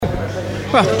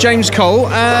Well, James Cole,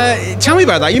 tell me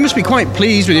about that. You must be quite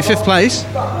pleased with your 5th place.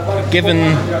 Given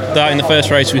that in the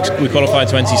first race we qualified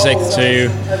 26th to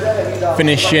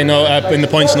finish in the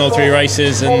points in all 3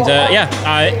 races, and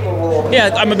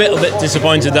I'm a bit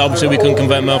disappointed that obviously we couldn't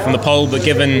convert more from the pole, but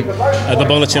given the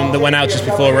bulletin that went out just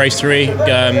before race 3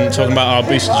 talking about our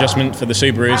boost adjustment for the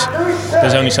Subarus,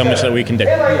 there's only so much that we can do.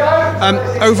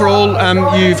 Overall,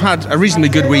 you've had a reasonably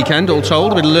good weekend, all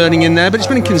told, a bit of learning in there, but it's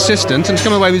been consistent, and to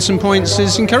come away with some points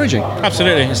is encouraging.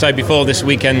 Absolutely. So before this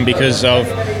weekend, because of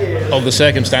the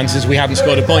circumstances, we hadn't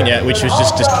scored a point yet, which was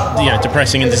just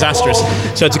depressing and disastrous.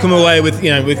 So to come away with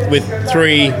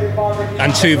 3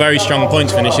 and 2 very strong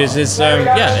points finishes is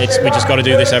we just got to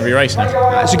do this every race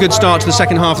now. It's a good start to the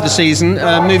second half of the season.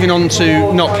 Moving on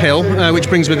to Knock Hill, which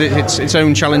brings with it its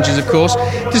own challenges, of course.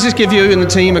 Does this give you and the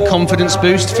team a confidence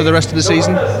boost for the rest of the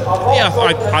season? Yeah,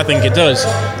 I think it does.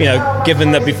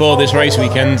 Given that before this race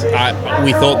weekend,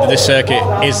 we thought that this circuit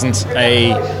isn't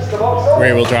a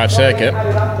rear-wheel drive circuit.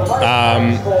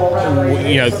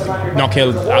 Knock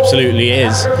Hill absolutely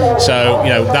is. So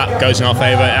that goes in our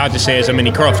favour. I just see it as a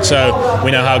mini Croft. So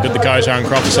we know how good the cars are in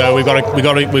Croft. So we've got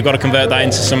to convert that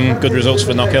into some good results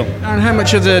for Knock Hill. And how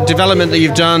much of the development that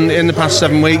you've done in the past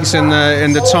 7 weeks in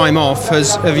the time off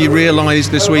have you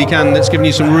realised this weekend that's given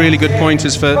you some really good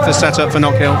pointers for setup for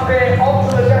Knock Hill?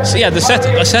 So the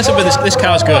setup of this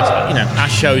car's good.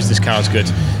 Ash shows this car's good.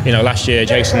 Last year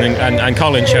Jason and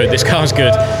Colin showed this car's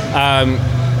good.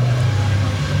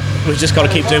 We've just got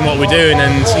to keep doing what we're doing,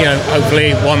 and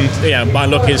hopefully my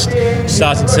luck is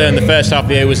starting to turn. The first half of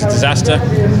the year was a disaster.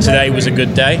 Today was a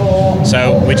good day,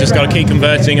 so we just got to keep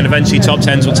converting, and eventually top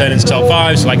 10s will turn into top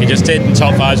 5s like it just did, and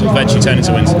top 5s will eventually turn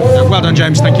into wins. Well done,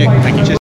 James. Thank you. Cheers.